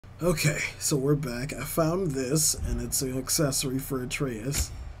Okay, so we're back. I found this, and it's an accessory for Atreus.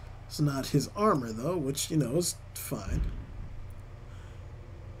 It's not his armor, though, which, you know, is fine.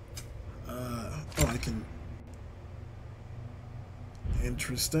 Oh, I can...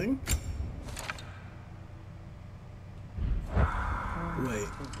 Interesting. Wait.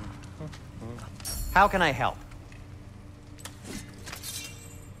 How can I help?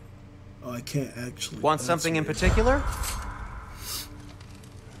 Oh, I can't actually... Want something in particular?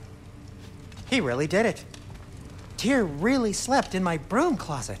 He really did it. Tyr really slept in my broom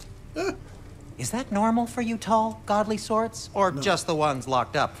closet. Is that normal for you tall, godly sorts? Or No. just the ones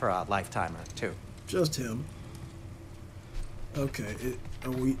locked up for a lifetime or two? Just him. Okay,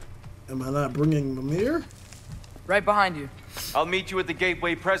 am I not bringing Mimir? Right behind you. I'll meet you at the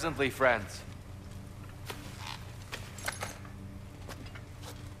gateway presently, friends.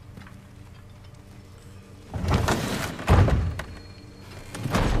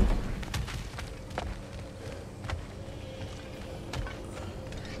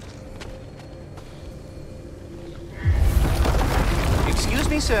 Excuse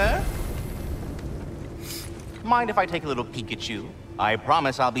me, sir. Mind if I take a little peek at you? I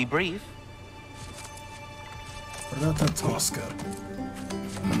promise I'll be brief. What about that Tosca?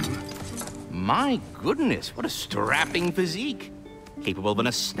 My goodness, what a strapping physique. Capable of an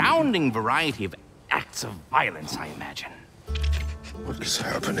astounding variety of acts of violence, I imagine. What is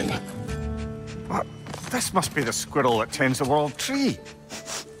happening? This must be the squirrel that tends the world tree.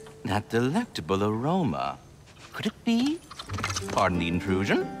 That delectable aroma. Could it be? Pardon the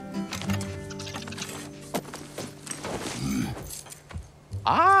intrusion.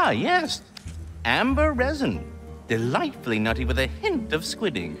 Ah, yes. Amber resin. Delightfully nutty with a hint of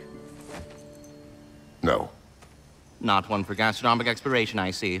squidding. No. Not one for gastronomic exploration,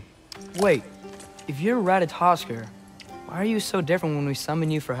 I see. Wait, if you're Ratatoskr, why are you so different when we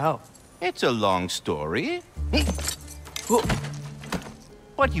summon you for help? It's a long story.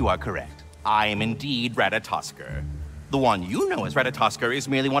 But you are correct. I am indeed Ratatoskr. The one you know as Ratatoskr is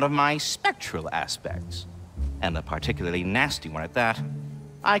merely one of my spectral aspects. And a particularly nasty one at that.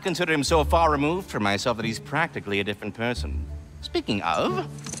 I consider him so far removed from myself that he's practically a different person. Speaking of...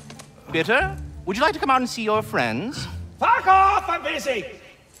 Bitter, would you like to come out and see your friends? Fuck off! I'm busy!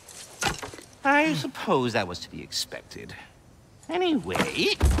 I suppose that was to be expected.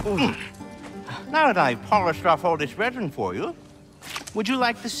 Anyway... Now that I've polished off all this resin for you, would you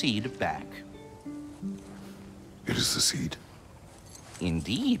like the seed back? It is the seed.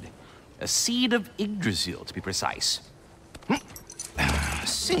 Indeed. A seed of Yggdrasil, to be precise.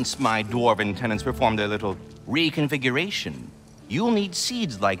 Since my dwarven tenants performed their little reconfiguration, you'll need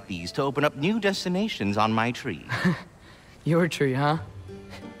seeds like these to open up new destinations on my tree. Your tree, huh?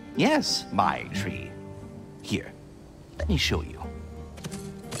 Yes, my tree. Here, let me show you.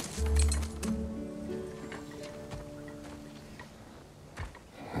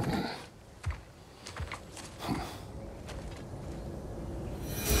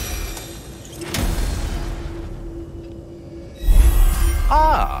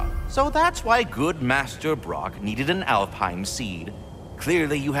 Ah, so that's why good Master Brock needed an Alfheim seed.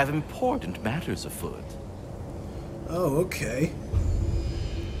 Clearly you have important matters afoot. Oh, okay.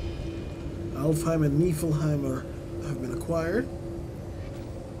 Alfheim and Niflheim have been acquired.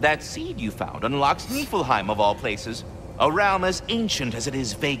 That seed you found unlocks Niflheim of all places, a realm as ancient as it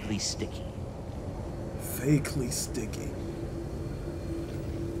is vaguely sticky. Vaguely sticky.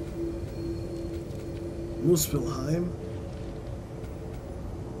 Muspelheim.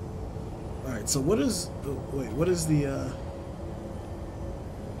 Alright, so what is... Oh, wait, what is the,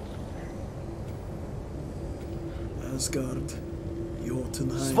 Asgard,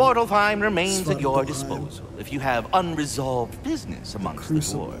 Jotunheim... Svartalfheim remains at your Svartalfheim. disposal if you have unresolved business amongst the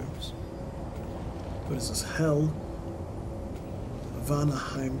Crucible. dwarves. What is this? Hell?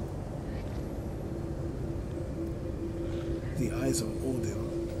 Vanaheim. The Eyes of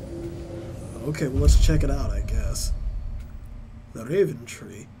Odin. Okay, well, let's check it out, I guess. The Raven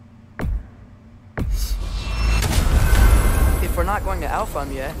Tree. If we're not going to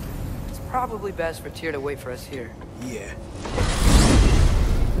Alfheim yet, it's probably best for Tyr to wait for us here. Yeah.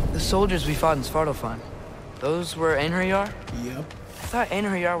 The soldiers we fought in Svartalfheim, those were Einherjar? Yep. I thought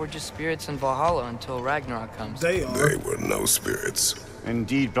Einherjar were just spirits in Valhalla until Ragnarok comes. They are. They were no spirits.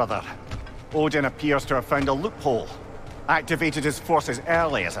 Indeed, brother. Odin appears to have found a loophole. Activated his forces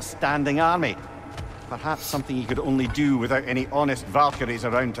early as a standing army. Perhaps something he could only do without any honest Valkyries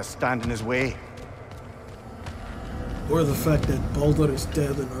around to stand in his way. Or the fact that Baldur is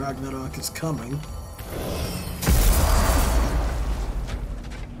dead and Ragnarok is coming.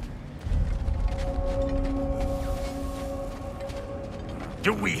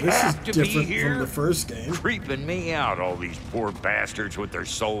 Do we This is have to be different from here? the first game. Creeping me out, all these poor bastards with their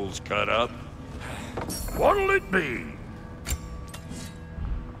souls cut up. What'll it be?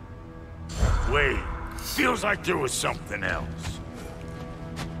 Wait, feels like there was something else.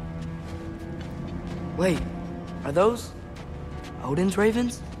 Wait, are those Odin's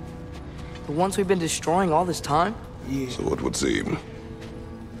ravens? The ones we've been destroying all this time? Yeah. So it would seem.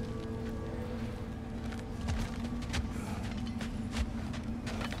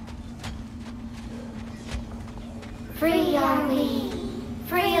 Free are we,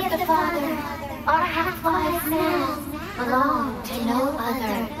 free of the Father. Our half-lives now belong to no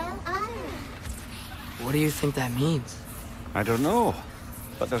other. What do you think that means? I don't know,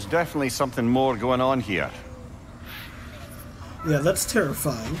 but there's definitely something more going on here. Yeah, that's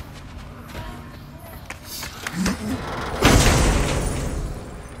terrifying.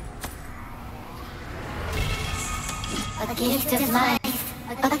 A gift of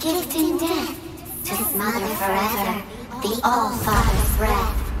life, a gift in death, to smother forever the All-Father's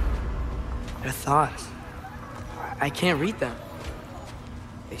breath. Their thoughts. I can't read them.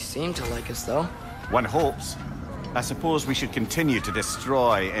 They seem to like us, though. One hopes. I suppose we should continue to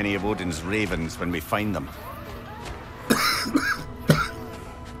destroy any of Odin's ravens when we find them.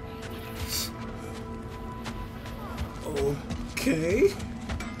 Okay.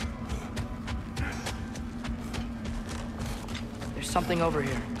 There's something over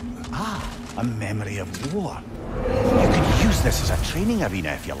here. Ah, a memory of war. You could use this as a training arena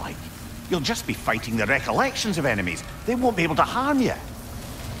if you like. You'll just be fighting the recollections of enemies. They won't be able to harm you.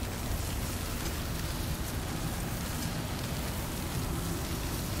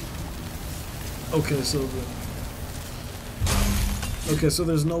 Okay, so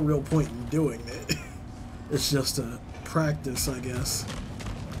there's no real point in doing it. It's just a practice, I guess.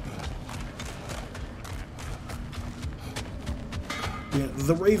 Yeah,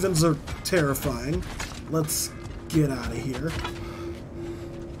 the ravens are terrifying. Let's get out of here.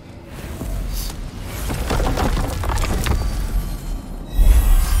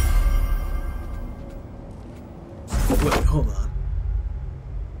 Wait, hold on.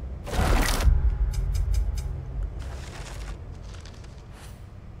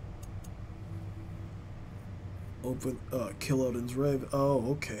 Open, kill Odin's Raven.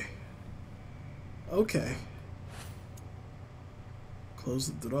 Oh, okay. Okay.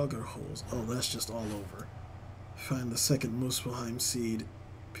 Close the Draugr holes. Oh, that's just all over. Find the second Muspelheim seed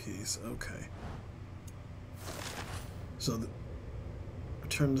piece. Okay. So,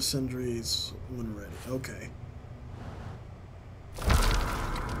 return the Sindries when ready. Okay.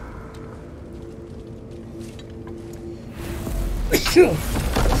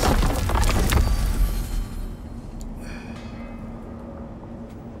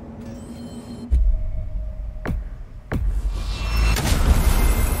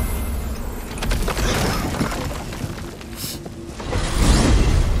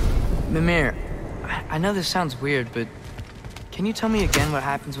 Mimir, I know this sounds weird, but can you tell me again what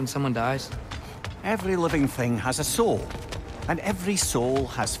happens when someone dies? Every living thing has a soul, and every soul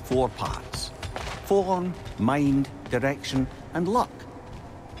has 4 parts. Form, mind, direction, and luck.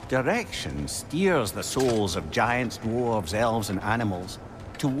 Direction steers the souls of giants, dwarves, elves, and animals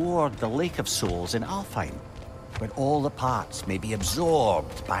toward the Lake of Souls in Alfheim, where all the parts may be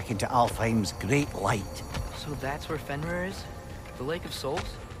absorbed back into Alfheim's great light. So that's where Fenrir is? The Lake of Souls?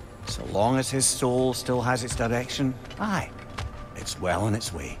 So long as his soul still has its direction, aye, it's well on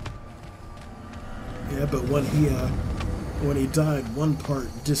its way. Yeah, but when he died, one part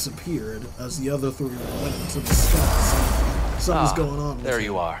disappeared as the other 3 went into the sky. So something's going on with There him.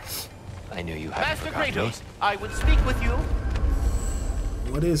 you are. I knew you hadn't Master forgotten me. Kratos, I would speak with you.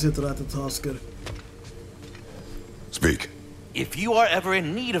 What is it, Ratatoskr? Speak. If you are ever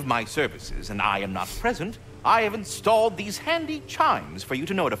in need of my services and I am not present, I have installed these handy chimes for you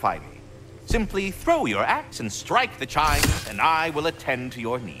to notify me. Simply throw your axe and strike the chimes, and I will attend to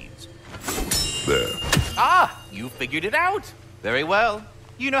your needs. There. Ah, you figured it out. Very well.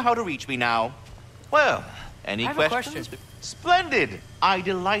 You know how to reach me now. Well, any I have a questions? question. Splendid. I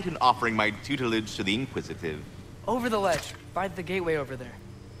delight in offering my tutelage to the inquisitive. Over the ledge, by the gateway over there.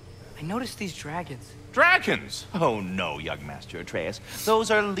 I noticed these dragons. Dragons? Oh no, young Master Atreus.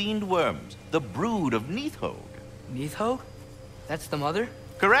 Those are leaned worms, the brood of Nidhogg. Nidhogg? That's the mother?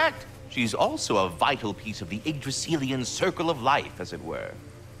 Correct. She's also a vital piece of the Yggdrasilian circle of life, as it were.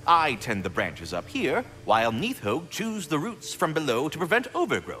 I tend the branches up here, while Nidhogg chews the roots from below to prevent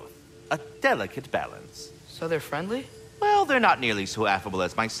overgrowth. A delicate balance. So they're friendly? Well, they're not nearly so affable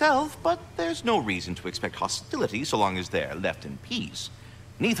as myself, but there's no reason to expect hostility so long as they're left in peace.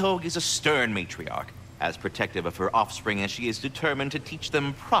 Nidhogg is a stern matriarch, as protective of her offspring as she is determined to teach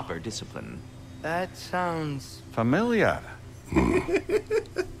them proper discipline. That sounds... Familiar.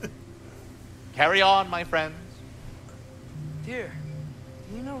 Carry on, my friends. Dear,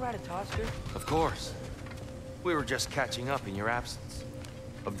 do you know Ratatosker? Of course. We were just catching up in your absence.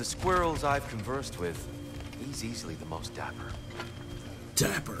 Of the squirrels I've conversed with, he's easily the most dapper.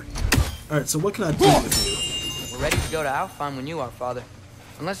 Dapper. Alright, so what can I do with you? We're ready to go to Alfheim when you are, Father.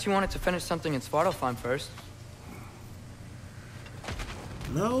 Unless you wanted to finish something in Svartalfheim first.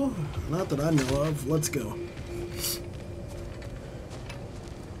 No, not that I know of. Let's go.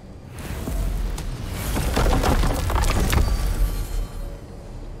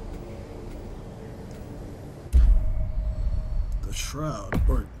 The Shroud,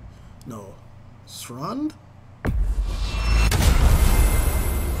 or no, Shrond?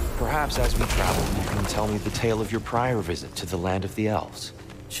 Perhaps as we travel, you can tell me the tale of your prior visit to the land of the elves.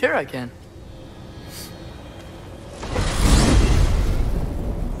 Sure I can.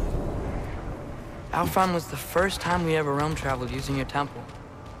 Alfheim was the first time we ever realm traveled using your temple.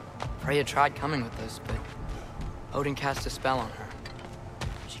 Freya tried coming with us, but Odin cast a spell on her.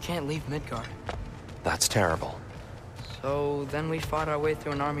 She can't leave Midgard. That's terrible. So then we fought our way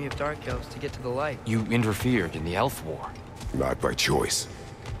through an army of dark elves to get to the light. You interfered in the elf war. Not by choice.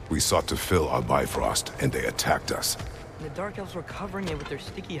 We sought to fill our Bifrost, and they attacked us. And the dark elves were covering it with their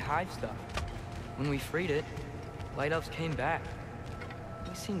sticky hive stuff. When we freed it, light elves came back.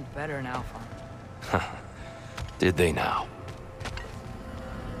 We seemed better in Alfheim. Did they now?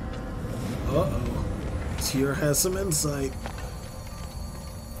 Uh-oh. Tyr has some insight.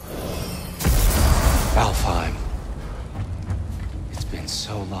 Alfheim. It's been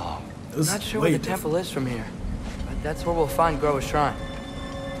so long. I'm not sure where the temple is from here, but that's where we'll find Groa's shrine.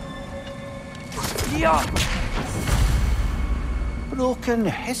 Yeah. Broken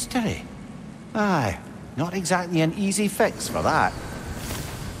history. Aye, not exactly an easy fix for that.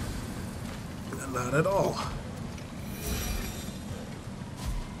 Not at all.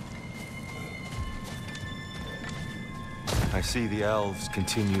 I see the elves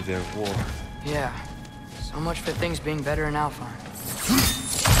continue their war. Yeah. So much for things being better in Alfheim.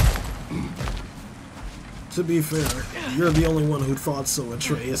 To be fair, you're the only one who thought so,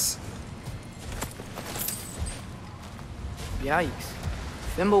 Atreus. Yikes.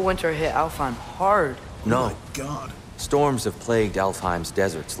 Fimbulwinter hit Alfheim hard. No. Oh my god. Storms have plagued Alfheim's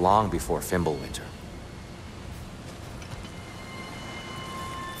deserts long before Fimbulwinter.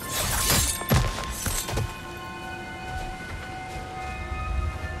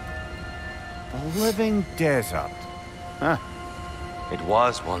 A living desert. Huh. It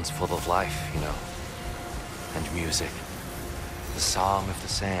was once full of life, you know. And music. The Song of the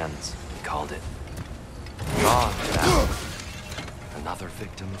Sands, we called it. Gone now. Another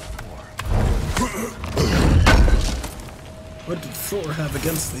victim of war. What did Thor have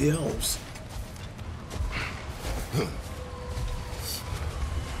against the elves?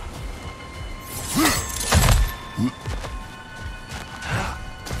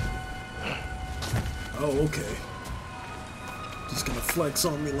 Oh, okay. Just gonna flex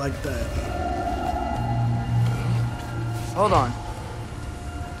on me like that. Hold on.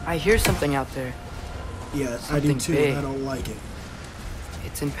 I hear something out there. Yeah, I do Something too, big. and I don't like it.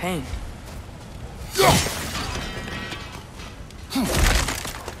 It's in pain.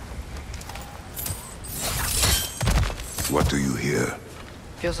 What do you hear?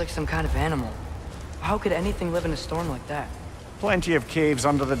 Feels like some kind of animal. How could anything live in a storm like that? Plenty of caves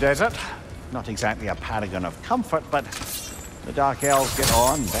under the desert. Not exactly a paragon of comfort, but the Dark Elves get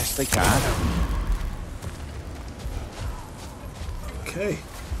on best they can. Okay.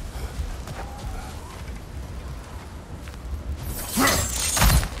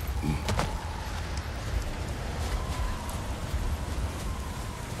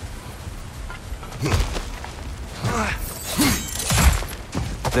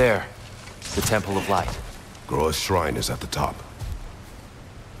 There. The Temple of Light. Groa's shrine is at the top.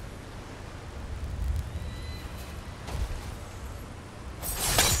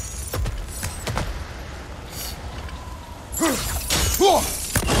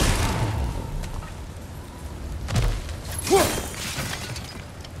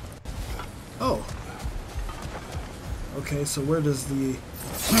 Oh. Okay, so where does the...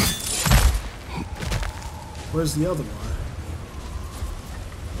 Where's the other one?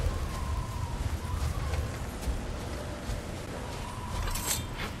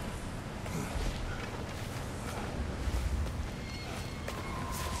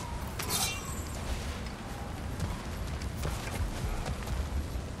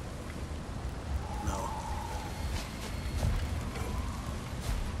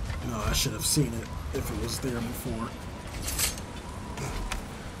 No, I should have seen it. if it was there before.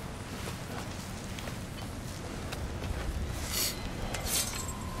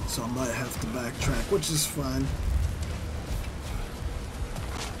 So I might have to backtrack, which is fine.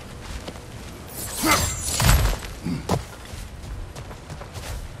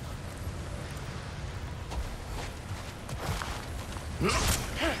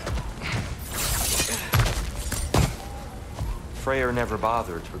 Freyr never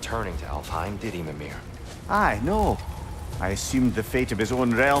bothered returning to Alfheim, did he, Mimir? Aye, no. I assumed the fate of his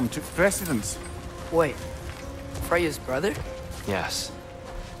own realm took precedence. Wait, Freya's brother? Yes.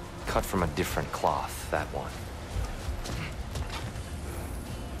 Cut from a different cloth, that one.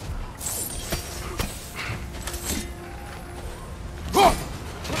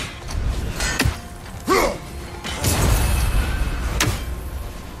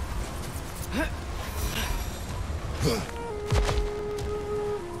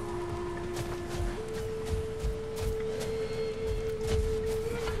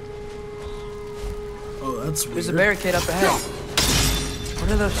 Oh, that's weird. There's a barricade up ahead. What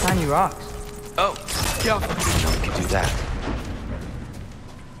are those tiny rocks? Oh, yeah. We could do that.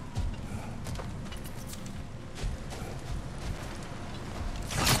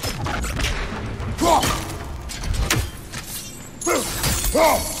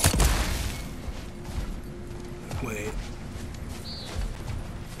 Wait.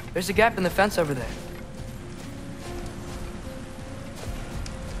 There's a gap in the fence over there.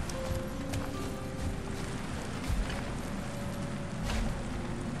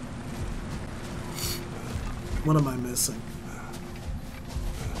 What am I missing?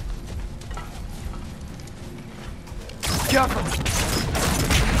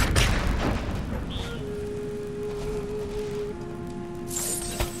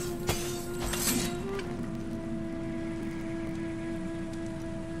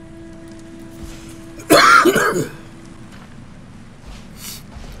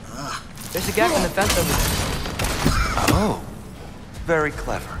 There's a gap in the fence over there. Oh, very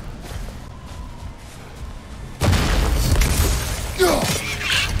clever.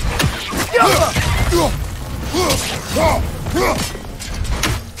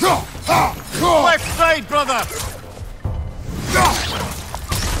 Left side, brother!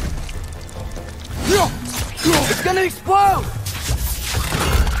 It's gonna explode!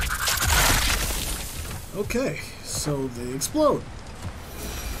 Okay, so they explode.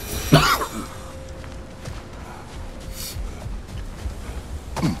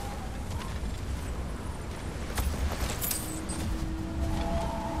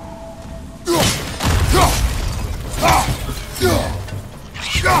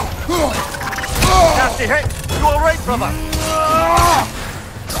 Nasty hit! You alright, brother?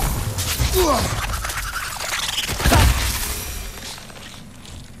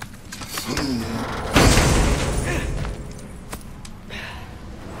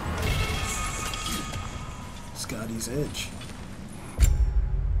 Scotty's edge.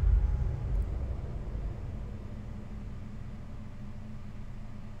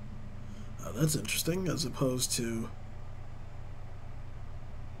 Oh, that's interesting, as opposed to...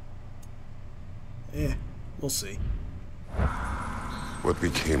 we'll see. What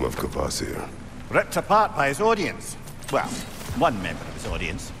became of Kvasir? Ripped apart by his audience. Well, one member of his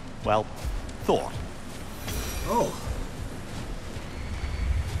audience. Well, Thor. Oh.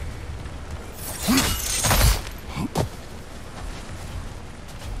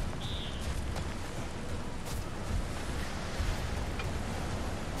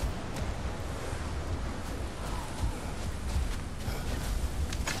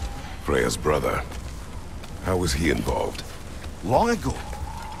 Freya's brother. How was he involved? Long ago,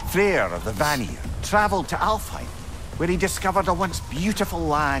 Freyr of the Vanir traveled to Alfheim, where he discovered a once beautiful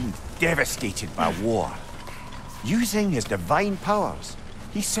land devastated by war. Using his divine powers,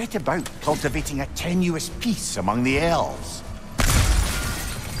 he set about cultivating a tenuous peace among the elves.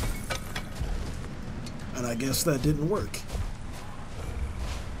 And I guess that didn't work.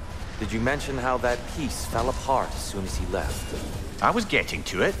 Did you mention how that piece fell apart as soon as he left? I was getting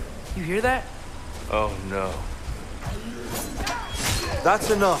to it. You hear that? Oh no. That's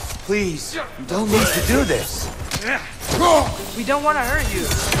enough, please. You don't need to do this. We don't want to hurt you.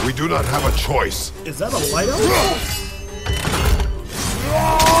 We do not have a choice. Is that a light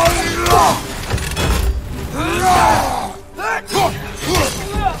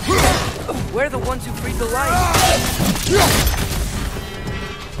We're the ones who breathe the light.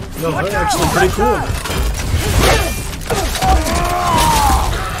 No, that's actually pretty cool.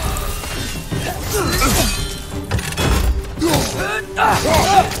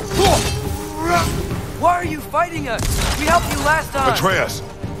 Why are you fighting us? We helped you last time. Atreus,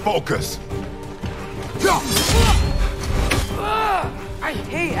 focus. I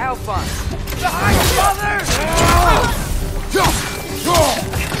hate Alfheim. The High Father!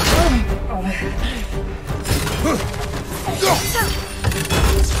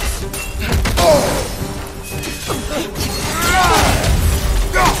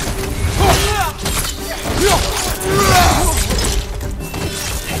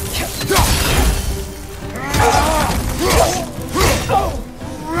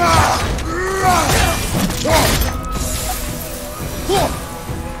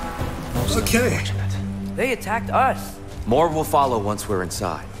 Okay. They attacked us. More will follow once we're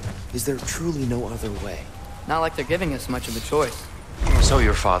inside. Is there truly no other way? Not like they're giving us much of a choice. So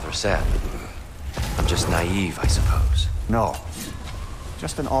your father said. I'm just naive, I suppose. No.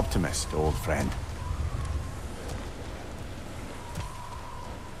 Just an optimist, old friend.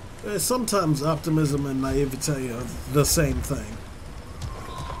 Sometimes optimism and naivete are the same thing.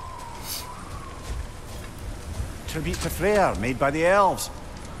 Tribute to Freyr, made by the elves.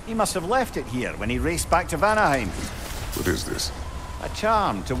 He must have left it here when he raced back to Vanaheim. What is this? A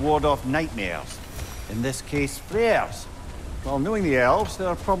charm to ward off nightmares. In this case, Freyr's. While knowing the elves, there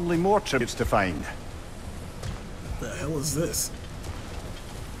are probably more tributes to find. The hell is this?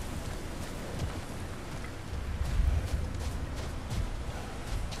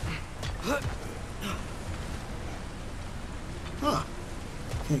 Huh.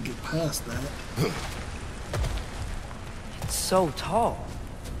 Can't get past that. It's so tall.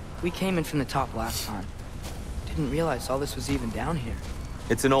 We came in from the top last time. Didn't realize all this was even down here.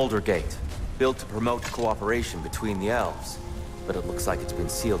 It's an older gate, built to promote cooperation between the elves. But it looks like it's been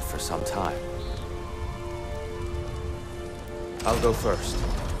sealed for some time. I'll go first.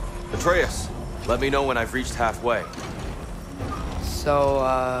 Atreus, let me know when I've reached halfway.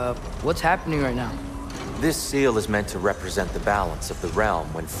 So, what's happening right now? This seal is meant to represent the balance of the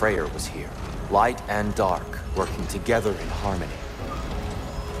realm when Freyr was here. Light and dark, working together in harmony.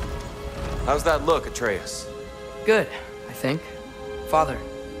 How's that look, Atreus? Good, I think. Father,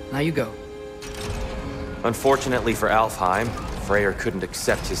 now you go. Unfortunately for Alfheim, Freyr couldn't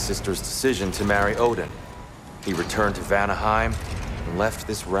accept his sister's decision to marry Odin. He returned to Vanaheim and left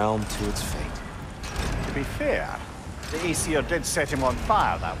this realm to its fate. To be fair, the Aesir did set him on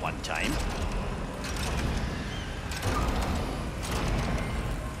fire that one time.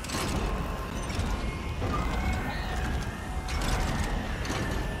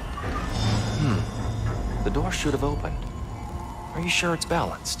 The door should have opened. Are you sure it's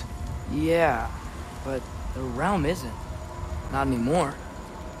balanced? Yeah, but the realm isn't. Not anymore.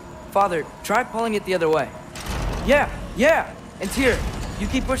 Father, try pulling it the other way. Yeah! And Tyr, you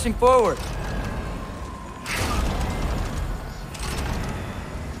keep pushing forward.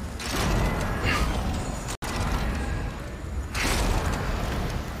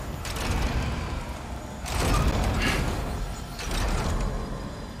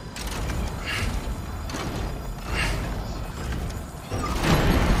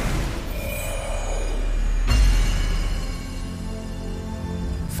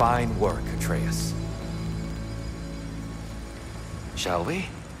 Fine work, Atreus. Shall we?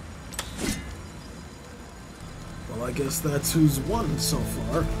 Well, I guess that's who's won so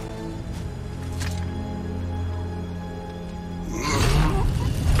far.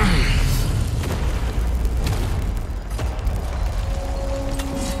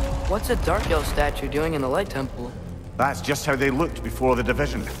 What's a Dark Elf statue doing in the Light Temple? That's just how they looked before the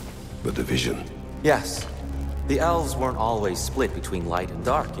division. The division. Yes. The elves weren't always split between light and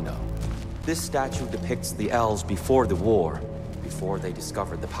dark, you know. This statue depicts the elves before the war, before they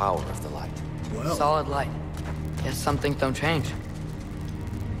discovered the power of the light. Well, Solid light. Guess some things don't change.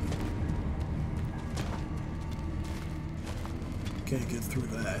 can't get through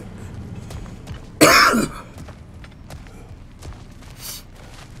that.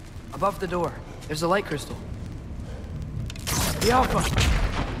 Above the door, there's a light crystal. The Alpha!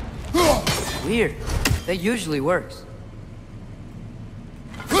 Weird. That usually works.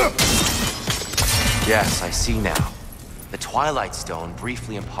 Yes, I see now. The Twilight Stone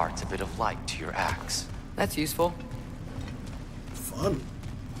briefly imparts a bit of light to your axe. That's useful. Fun.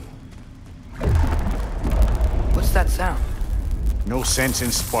 What's that sound? No sense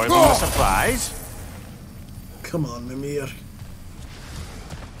in spoiling the surprise. Come on, Mimir.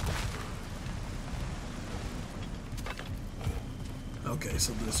 Okay,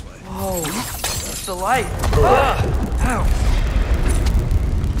 so this way. Whoa, that's the light. Ow.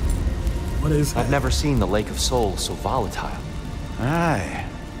 What is I've that? never seen the Lake of Souls so volatile. Aye.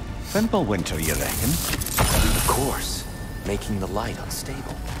 Winter, you reckon? Of course, making the light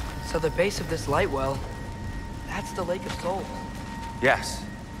unstable. So the base of this light well, that's the Lake of Souls. Yes.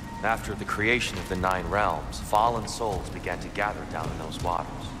 After the creation of the 9 realms, fallen souls began to gather down in those waters.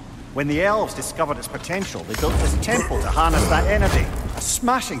 When the elves discovered its potential, they built this temple to harness that energy. A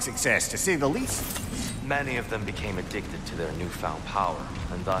smashing success, to say the least. Many of them became addicted to their newfound power,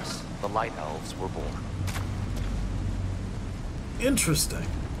 and thus, the Light Elves were born. Interesting.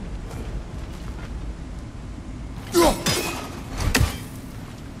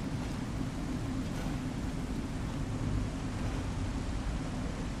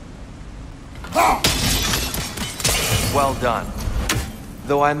 Well done.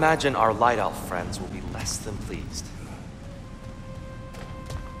 Though I imagine our Light Elf friends will be less than pleased.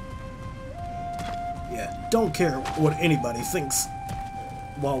 Yeah, don't care what anybody thinks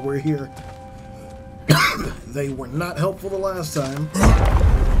while we're here. They were not helpful the last time.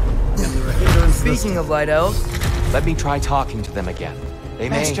 And they're a hindrance. Speaking of Light Elves, let me try talking to them again. They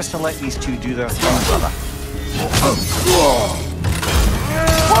may... Best just to let these two do their thing, brother.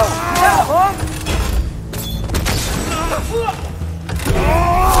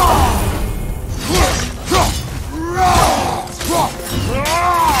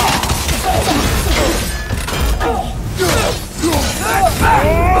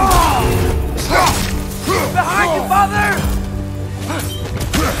 behind you, Father!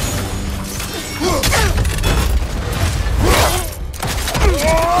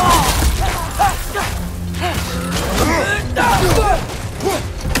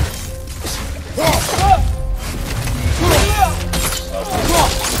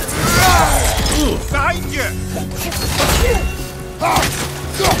 Behind you!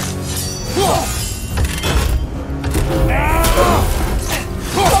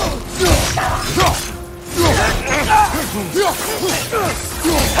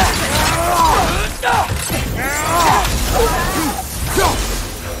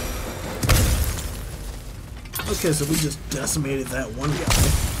 Okay, so we just decimated that one guy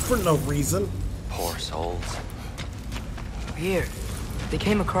for no reason. Poor souls. Here, they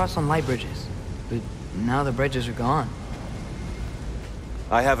came across on light bridges, but now the bridges are gone.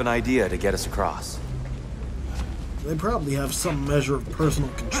 I have an idea to get us across. They probably have some measure of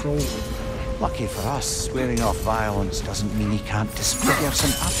personal control over them. Lucky for us, swearing off violence doesn't mean he can't disfigure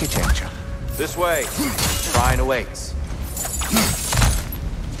some architecture. This way. Shrine awaits.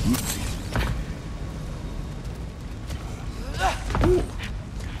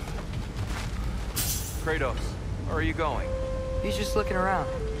 Kratos, where are you going? He's just looking around.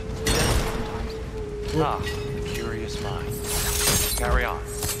 Ah, the curious mind. Carry on.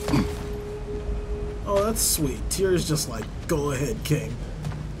 Oh, that's sweet. Tyr's just like, go ahead, King.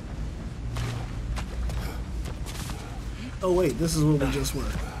 Oh wait, this is where we just were.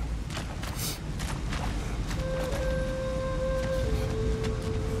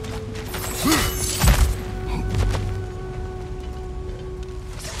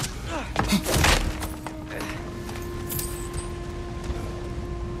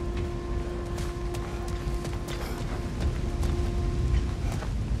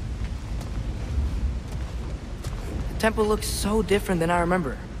 The temple looks so different than I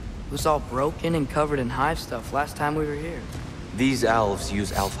remember. It was all broken and covered in hive stuff last time we were here. These elves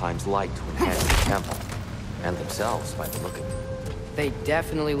use Alfheim's light to enhance the temple, and themselves by the look of it. They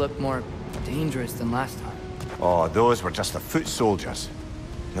definitely look more dangerous than last time. Oh, those were just the foot soldiers.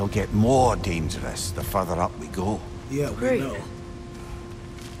 They'll get more dangerous the further up we go. Yeah, we Great. know.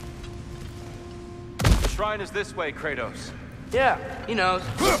 The shrine is this way, Kratos. Yeah, he knows.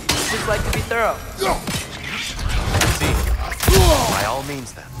 Just like to be thorough. See, by all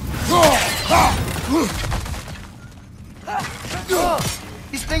means then.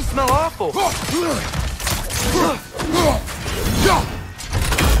 These things smell awful.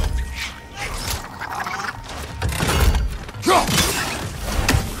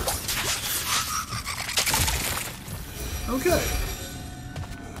 Okay.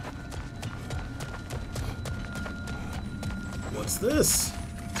 What's this?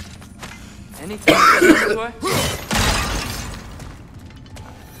 Anything this way?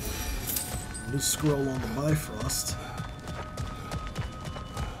 New scroll on the Bifrost.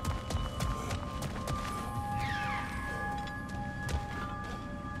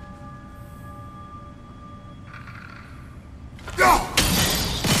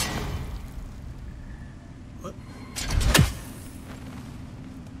 What?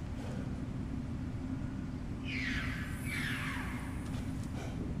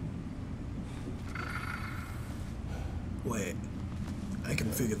 Wait, I can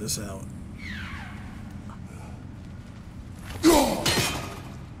figure this out.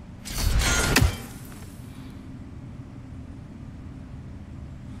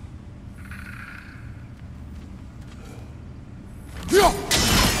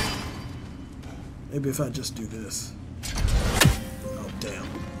 Maybe if I just do this. Oh, damn.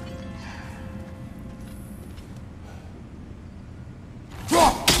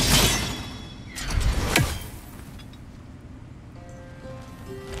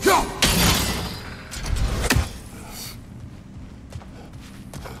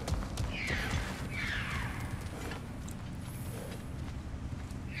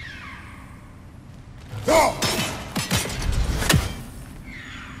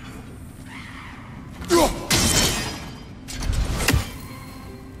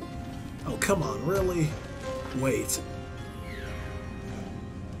 Oh, come on, really? Wait.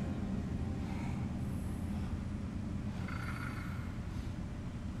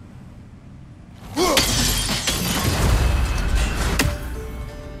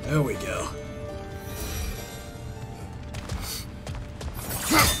 There we go.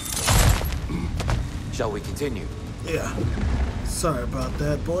 Shall we continue? Yeah. Sorry about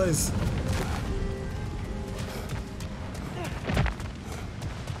that, boys.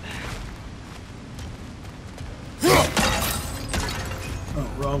 Oh,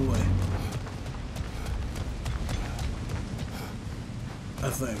 wrong way. I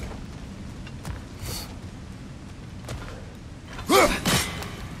think.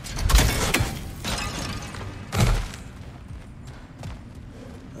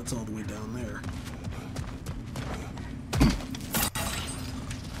 That's all the way down there.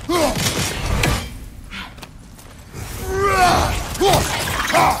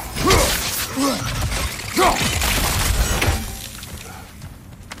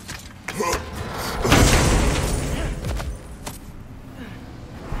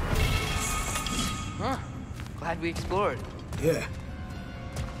 Huh. Glad we explored. Yeah.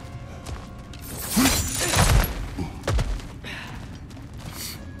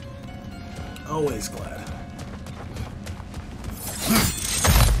 Always glad.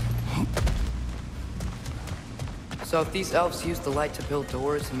 So if these elves use the light to build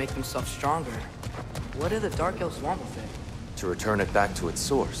doors and make themselves stronger, what do the Dark Elves want with it? To return it back to its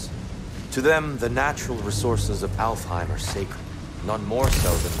source. To them, the natural resources of Alfheim are sacred, none more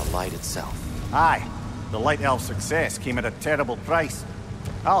so than the light itself. Aye, the Light Elf's success came at a terrible price.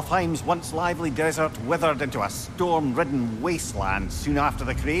 Alfheim's once lively desert withered into a storm-ridden wasteland soon after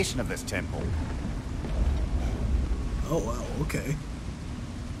the creation of this temple. Oh, wow, okay.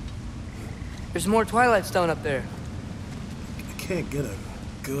 There's more Twilight Stone up there. I can't get a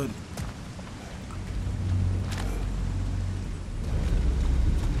good...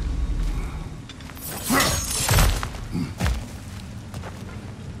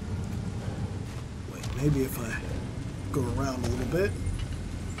 Wait, maybe if I go around a little bit.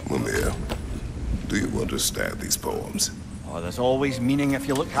 Mimir, do you understand these poems? Oh, there's always meaning if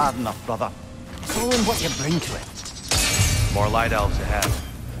you look hard enough, brother. It's all in what you bring to it. More light elves ahead.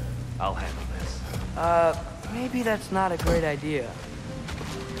 I'll handle this. Maybe that's not a great idea.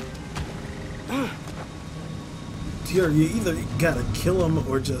 Tyr, you either gotta kill him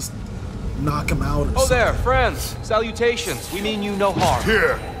or just knock him out or Oh something. there, friends. Salutations. We mean you no harm.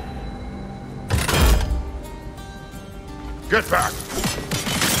 Here! Get back!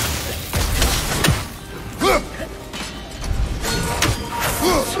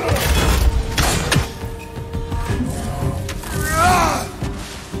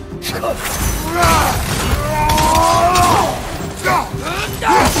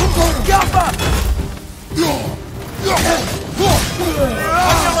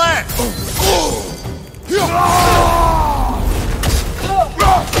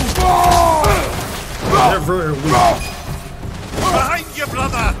 They're very weak. Behind you,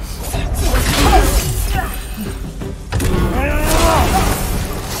 brother!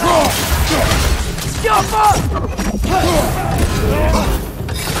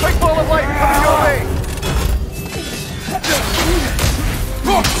 Quick ball of light coming your way.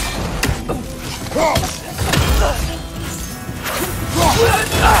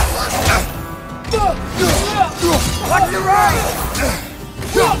 Watch your right!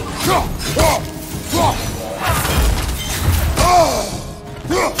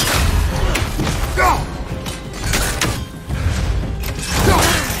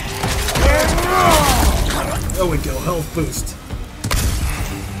 There we go, health boost.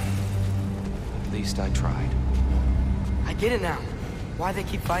 At least I tried. I get it now. Why they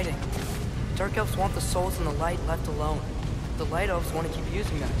keep fighting. Dark Elves want the souls and the light left alone. The Light Elves want to keep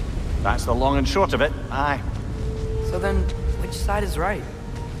using them. That's the long and short of it, aye. So then, which side is right?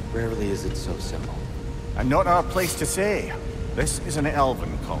 Rarely is it so simple. And not our place to say. This is an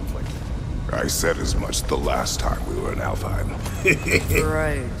elven conflict. I said as much the last time we were in Alfheim.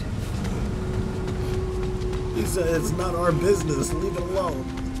 Right. He said it's not our business, leave it alone.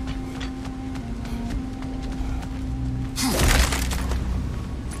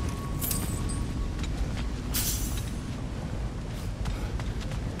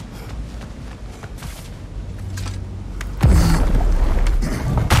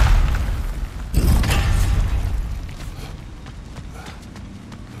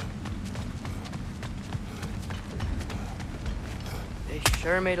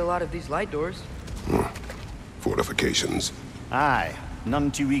 sure made a lot of these light doors. Fortifications. Aye,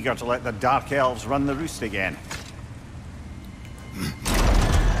 none too eager to let the Dark Elves run the roost again.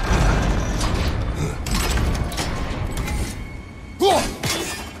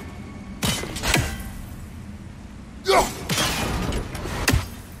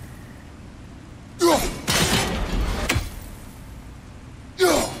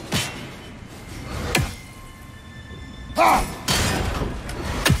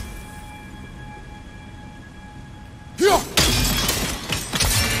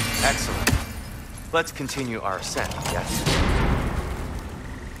 Excellent. Let's continue our ascent, yes?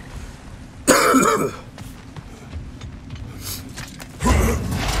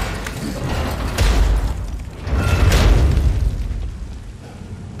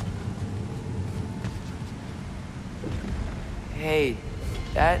 Hey,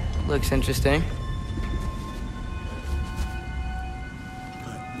 that looks interesting.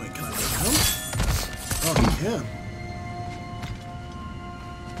 Wait, can I go down? Oh, you can.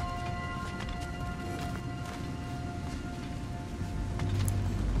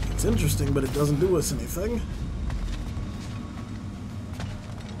 It's interesting, but it doesn't do us anything.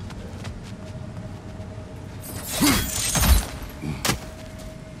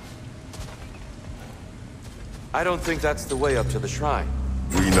 I don't think that's the way up to the shrine.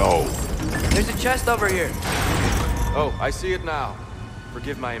 We know. There's a chest over here. Oh, I see it now.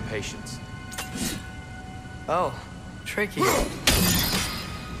 Forgive my impatience. Oh, tricky.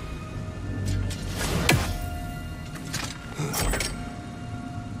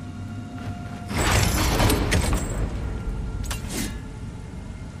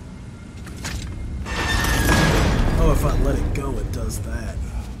 Oh, if I let it go, it does that.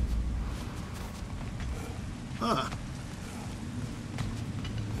 Huh.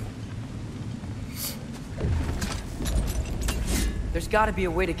 There's got to be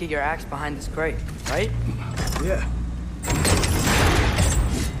a way to get your axe behind this crate, right? Yeah.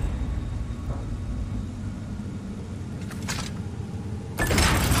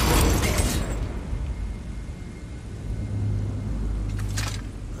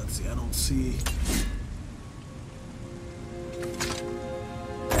 Let's see, I don't see...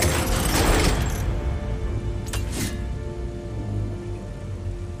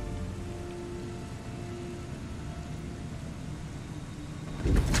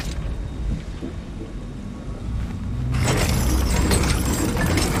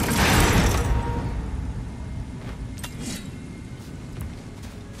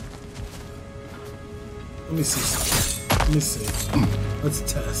 Let me see something. Let me see. Let's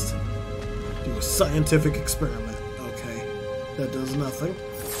test. Do a scientific experiment. Okay. That does nothing.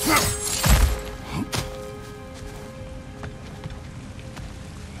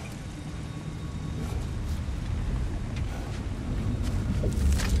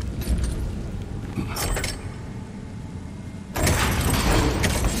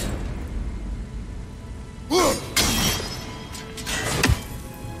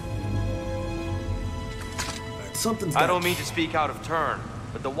 Something's I don't mean to speak out of turn,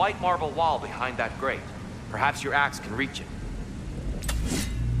 but the white marble wall behind that grate. Perhaps your axe can reach it.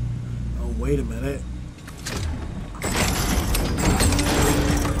 Oh, wait a minute.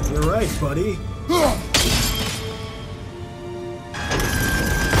 You're right, buddy.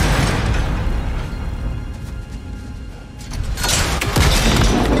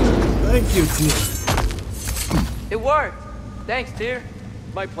 Thank you, Tyr. It worked. Thanks, Tyr.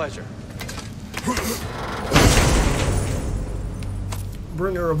 My pleasure.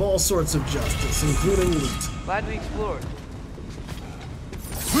 Bringer of all sorts of justice, including loot. Glad we explored.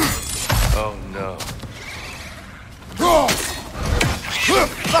 Oh no.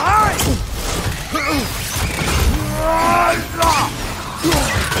 Behind!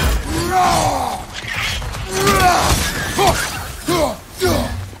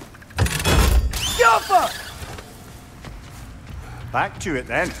 Yoppa! Back to it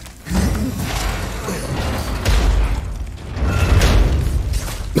then.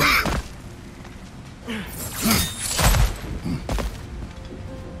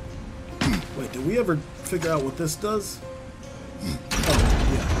 Wait, did we ever figure out what this does? Oh,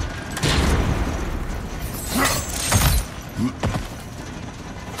 yeah.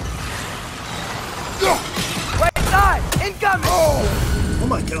 Right side! Incoming! Oh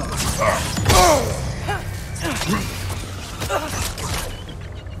my god.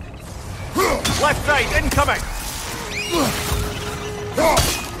 Left side, incoming!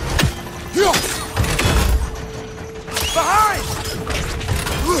 Behind!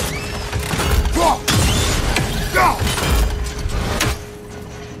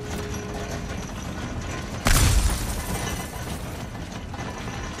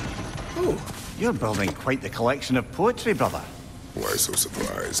 You're building quite the collection of poetry, brother. Why so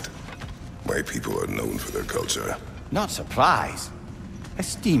surprised? My people are known for their culture. Not surprise.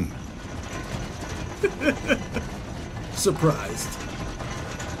 Esteem. Surprised.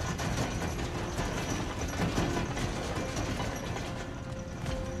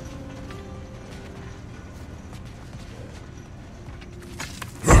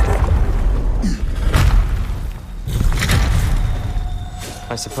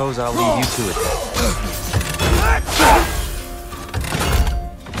 I suppose I'll leave you to it then.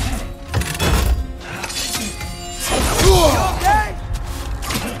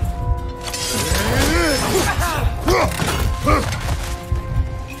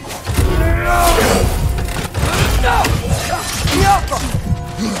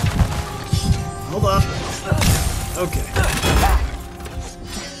 Hold on. Okay.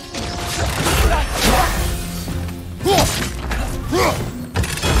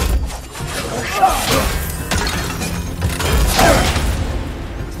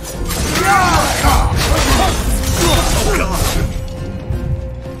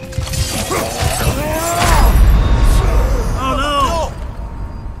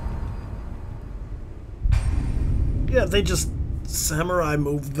 Yeah, they just samurai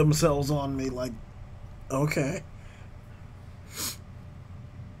moved themselves on me, like, okay.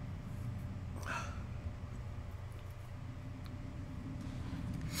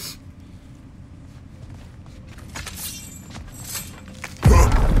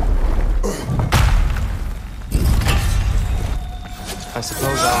 I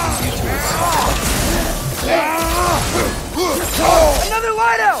suppose I'll leave you to it. Another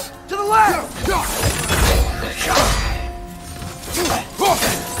light out! To the left!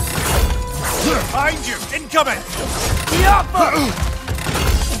 Behind you! Incoming!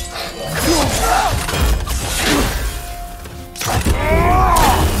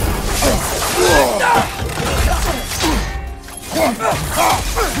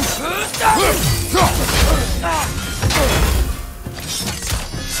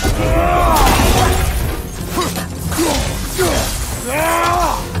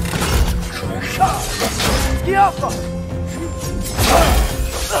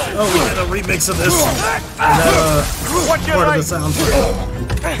 Oh, we had a remix of this. And that, part of the soundtrack.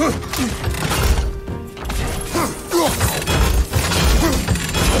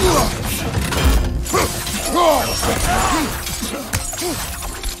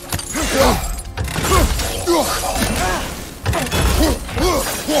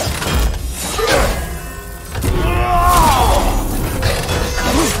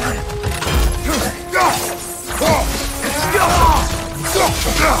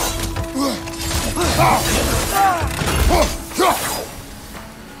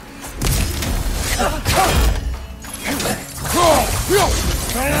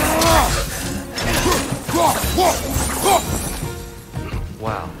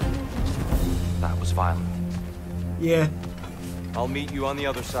 Wow. That was violent. Yeah. I'll meet you on the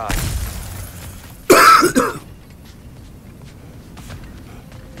other side.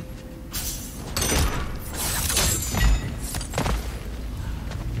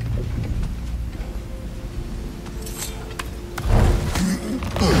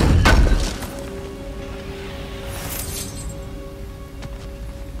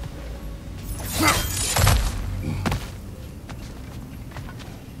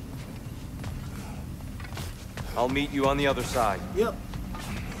 I'll meet you on the other side. Yep.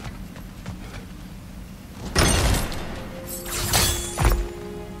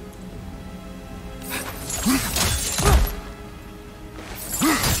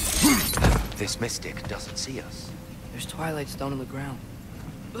 This mystic doesn't see us. There's Twilight Stone on the ground.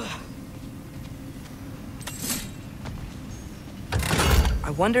 I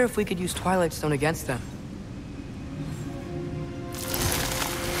wonder if we could use Twilight Stone against them.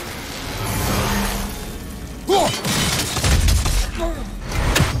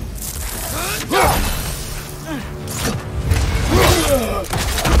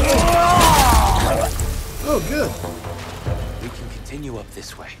 Oh, good. We can continue up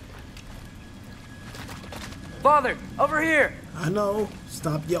this way. Father, over here! I know.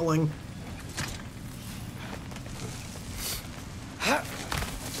 Stop yelling.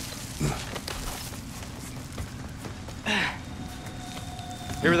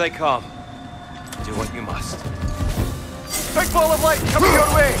 Here they come. Do what you must. Big ball of light coming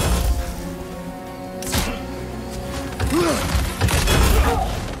your way!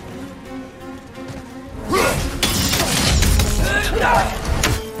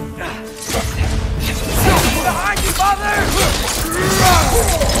 Behind you, Father!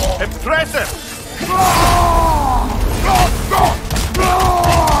 Impressive!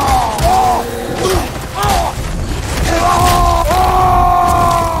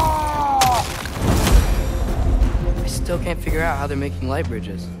 can't figure out how they're making light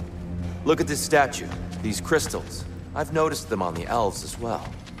bridges. Look at this statue, these crystals. I've noticed them on the elves as well.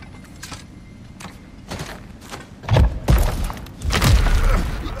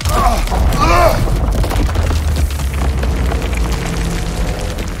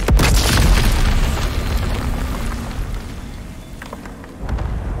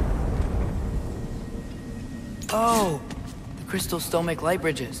 Oh, the crystals still make light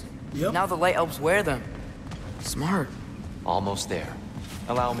bridges. Yep. Now the light elves wear them. Smart. Almost there.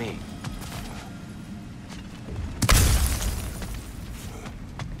 Allow me.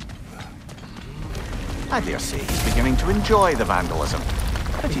 I dare say he's beginning to enjoy the vandalism.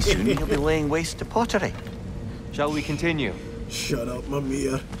 Pretty soon he'll be laying waste to pottery. Shall we continue? Shut up,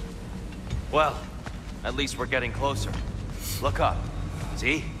 Mamiya. Well, at least we're getting closer. Look up.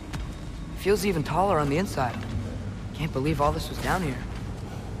 See? Feels even taller on the inside. Can't believe all this was down here.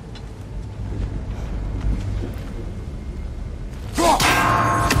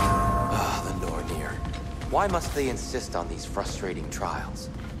 The Nornir. Why must they insist on these frustrating trials?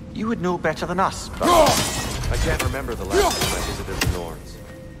 You would know better than us, but... I can't remember the last time I visited the Norns.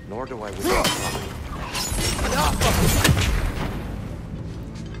 Nor do I wish to try.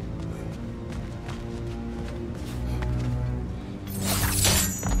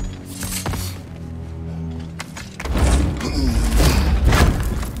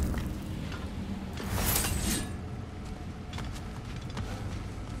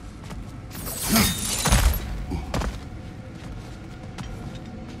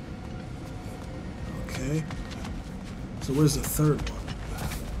 Okay. So where's the third one?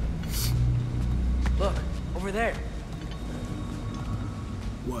 Look, over there.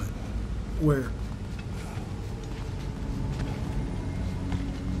 What? Where?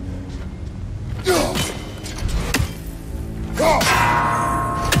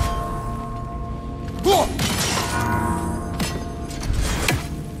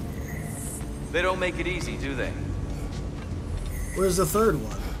 They don't make it easy, do they? Where's the third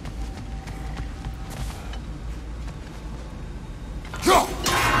one?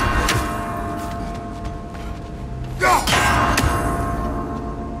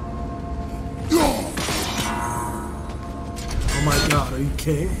 Oh my god, are you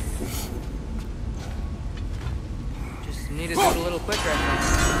kidding? Just need to do it a little quicker, I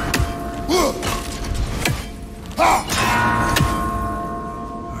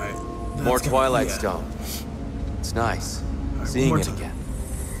Alright. More Twilight Stone. It's nice. Right, Seeing one more it time. again.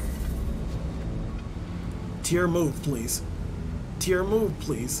 Tier move, please. Tier move,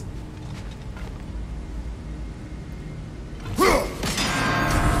 please.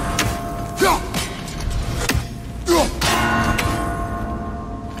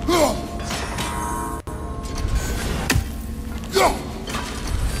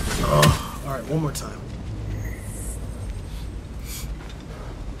 Alright, one more time.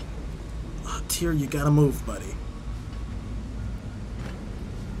 Tier, you gotta move, buddy.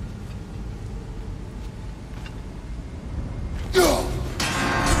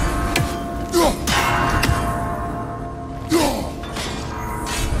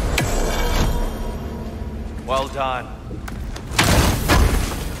 Well done.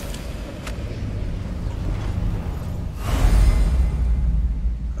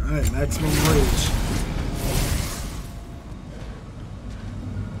 Alright, maximum rage.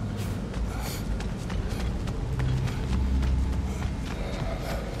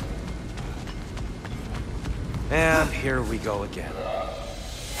 And here we go again.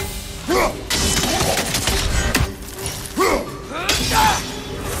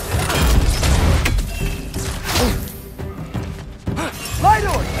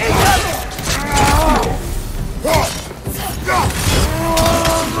 Lidor, incoming!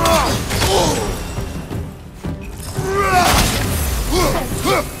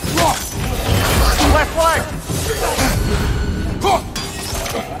 Left leg!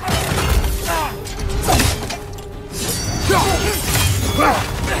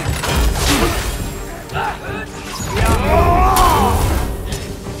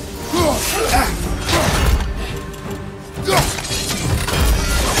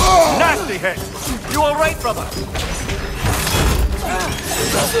 Nasty hit! You all right, brother?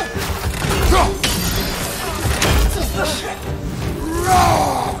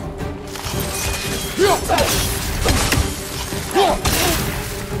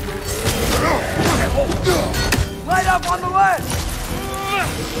 Light up on the left!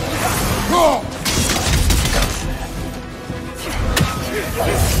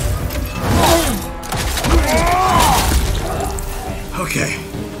 Okay.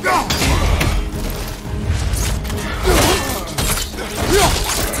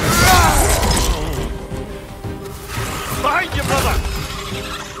 Behind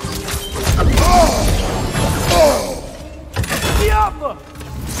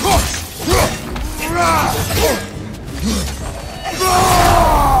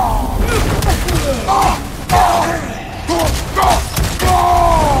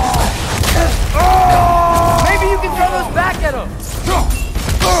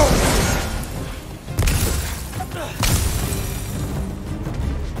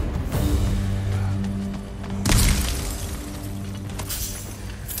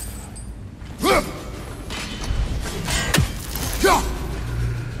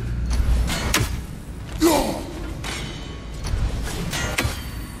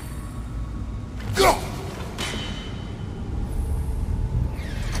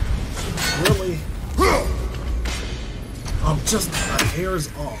just a hair's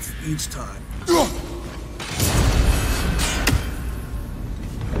off each time.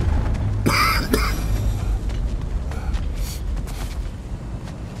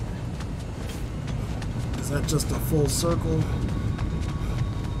 Is that just a full circle?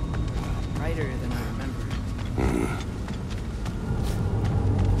 Brighter than I remember.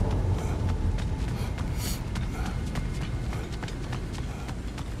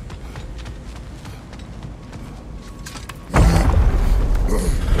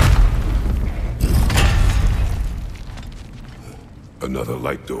 Another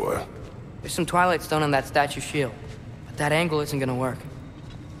light door. There's some Twilight Stone on that statue shield, but that angle isn't gonna work.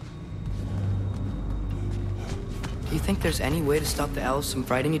 Do you think there's any way to stop the elves from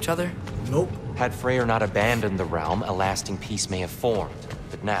fighting each other? Nope. Had Freyr not abandoned the realm, a lasting peace may have formed.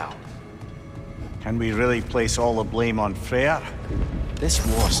 But now... Can we really place all the blame on Freyr? This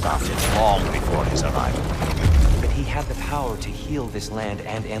war started long before his arrival. But he had the power to heal this land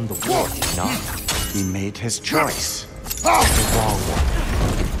and end the war, did he not? He made his choice. The wrong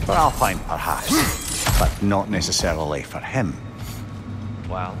one. For Alfheim, perhaps. But not necessarily for him.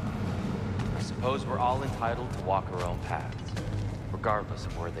 Well, I suppose we're all entitled to walk our own paths, regardless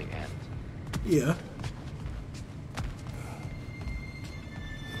of where they end. Yeah.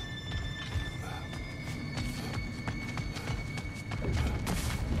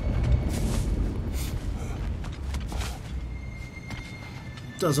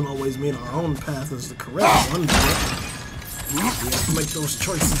 Doesn't always mean our own path is the correct one, but we have to make those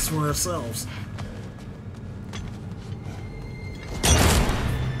choices for ourselves.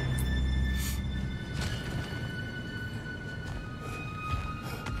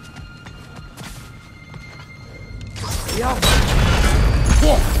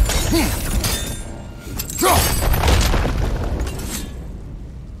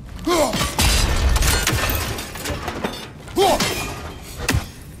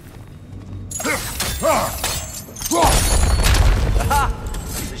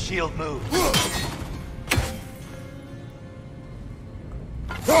 The shield moved.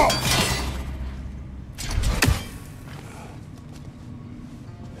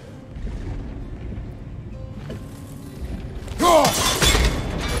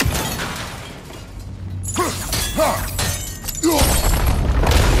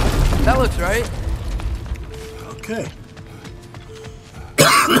 That looks right. Okay.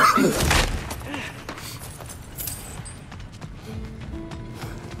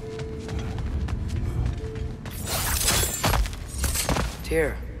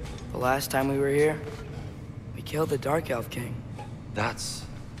 Tyr, the last time we were here, we killed the Dark Elf King. That's...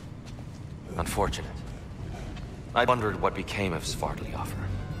 unfortunate. I wondered what became of Svartalfheim.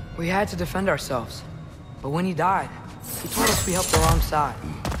 We had to defend ourselves. But when he died, he told us we helped the wrong side.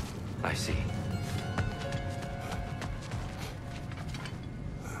 I see.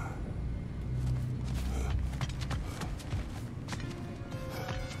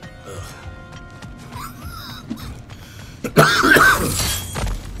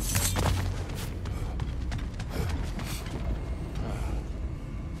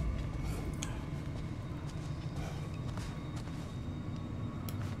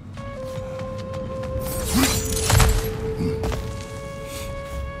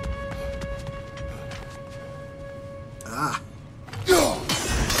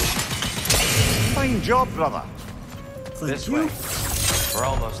 Fine job, brother. This way. We're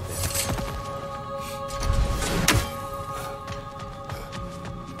almost there.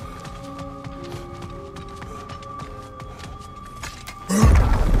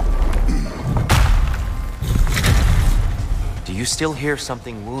 Do you still hear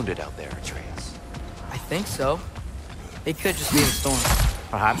something wounded out there, Atreus? I think so. It could just be the storm.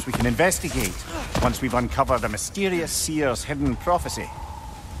 Perhaps we can investigate once we've uncovered the mysterious seer's hidden prophecy.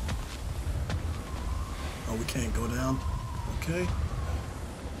 Oh, we can't go down. Okay.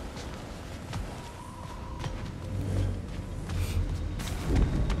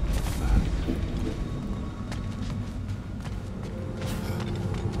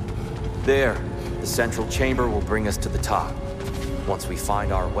 There. The central chamber will bring us to the top. Once we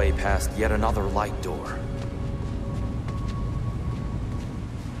find our way past yet another light door.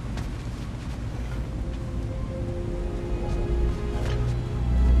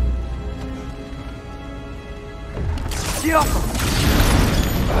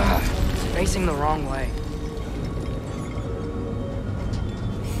 Facing the wrong way.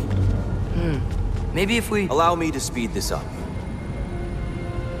 Maybe if we... Allow me to speed this up.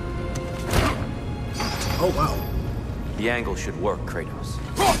 Oh, wow. The angle should work, Kratos.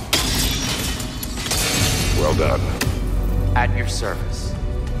 Well done. At your service.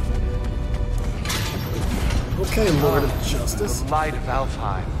 Okay, Lord of Justice. The light of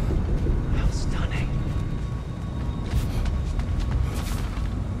Alfheim. How stunning.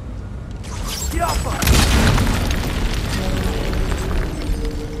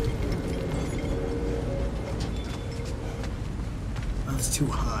 That's too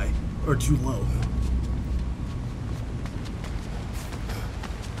high. Or too low.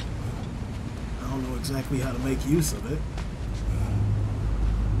 I don't know exactly how to make use of it.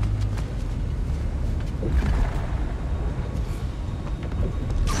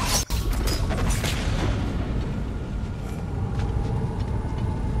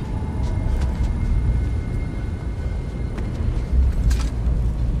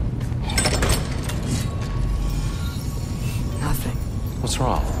 What's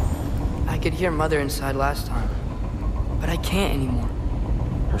wrong? I could hear Mother inside last time, but I can't anymore.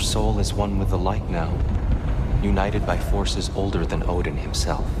 Her soul is one with the light now, united by forces older than Odin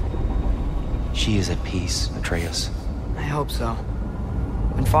himself. She is at peace, Atreus. I hope so.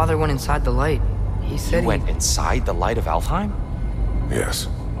 When Father went inside the light, he said You went inside the light of Alfheim? Yes.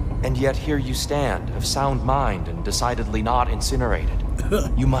 And yet here you stand, of sound mind and decidedly not incinerated.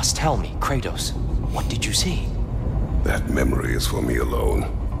 You must tell me, Kratos, what did you see? That memory is for me alone.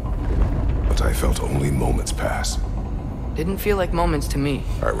 But I felt only moments pass. Didn't feel like moments to me.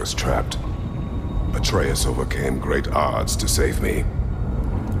 I was trapped. Atreus overcame great odds to save me.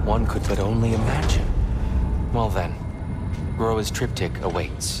 One could but only imagine. Well then, Groa's triptych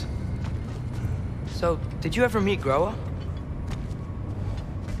awaits. So, did you ever meet Groa?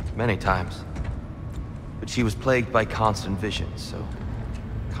 Many times. But she was plagued by constant visions, so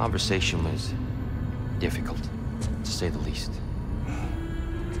conversation was difficult, to say the least.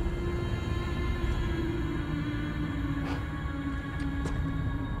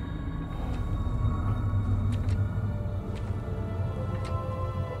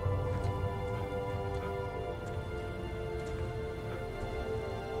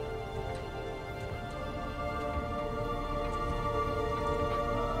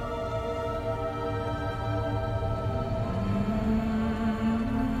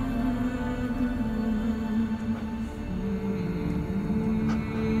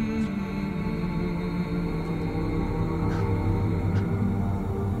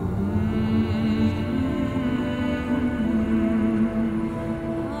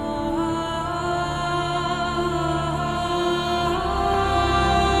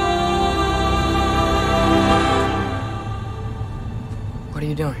 What are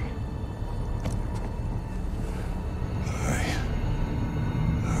you doing? I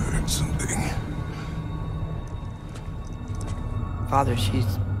heard something. Father,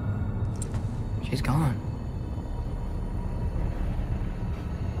 she's gone.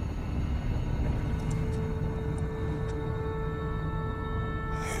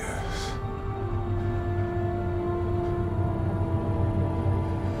 Yes.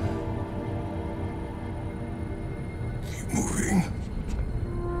 Keep moving.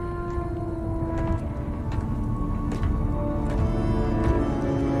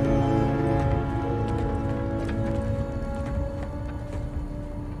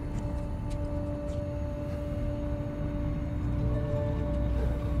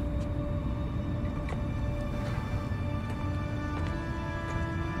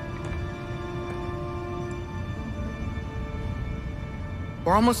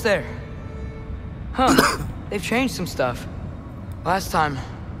 We're almost there. Huh. They've changed some stuff. Last time,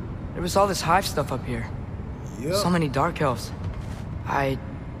 there was all this hive stuff up here. Yep. So many dark elves.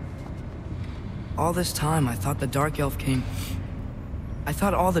 All this time, I thought the dark elf king... I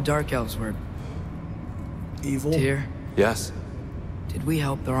thought all the dark elves were... Evil? Tyr, Yes? did we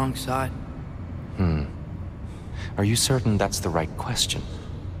help the wrong side? Are you certain that's the right question?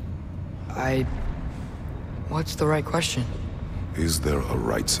 What's the right question? Is there a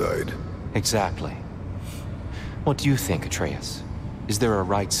right side? Exactly. What do you think, Atreus? Is there a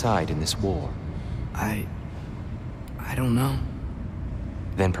right side in this war? I don't know.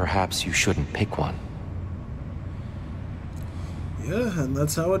 Then perhaps you shouldn't pick one. Yeah, and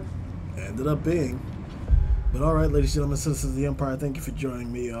that's how it ended up being. But alright, ladies and gentlemen, citizens of the Empire, thank you for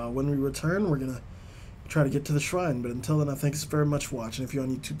joining me. When we return, we're gonna try to get to the shrine. But until then, I thank you very much for watching. If you're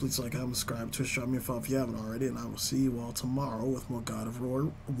on YouTube, please like, comment, subscribe, Twitch, drop me a follow if you haven't already. And I will see you all tomorrow with more God of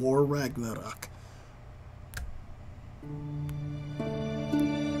War Ragnarok.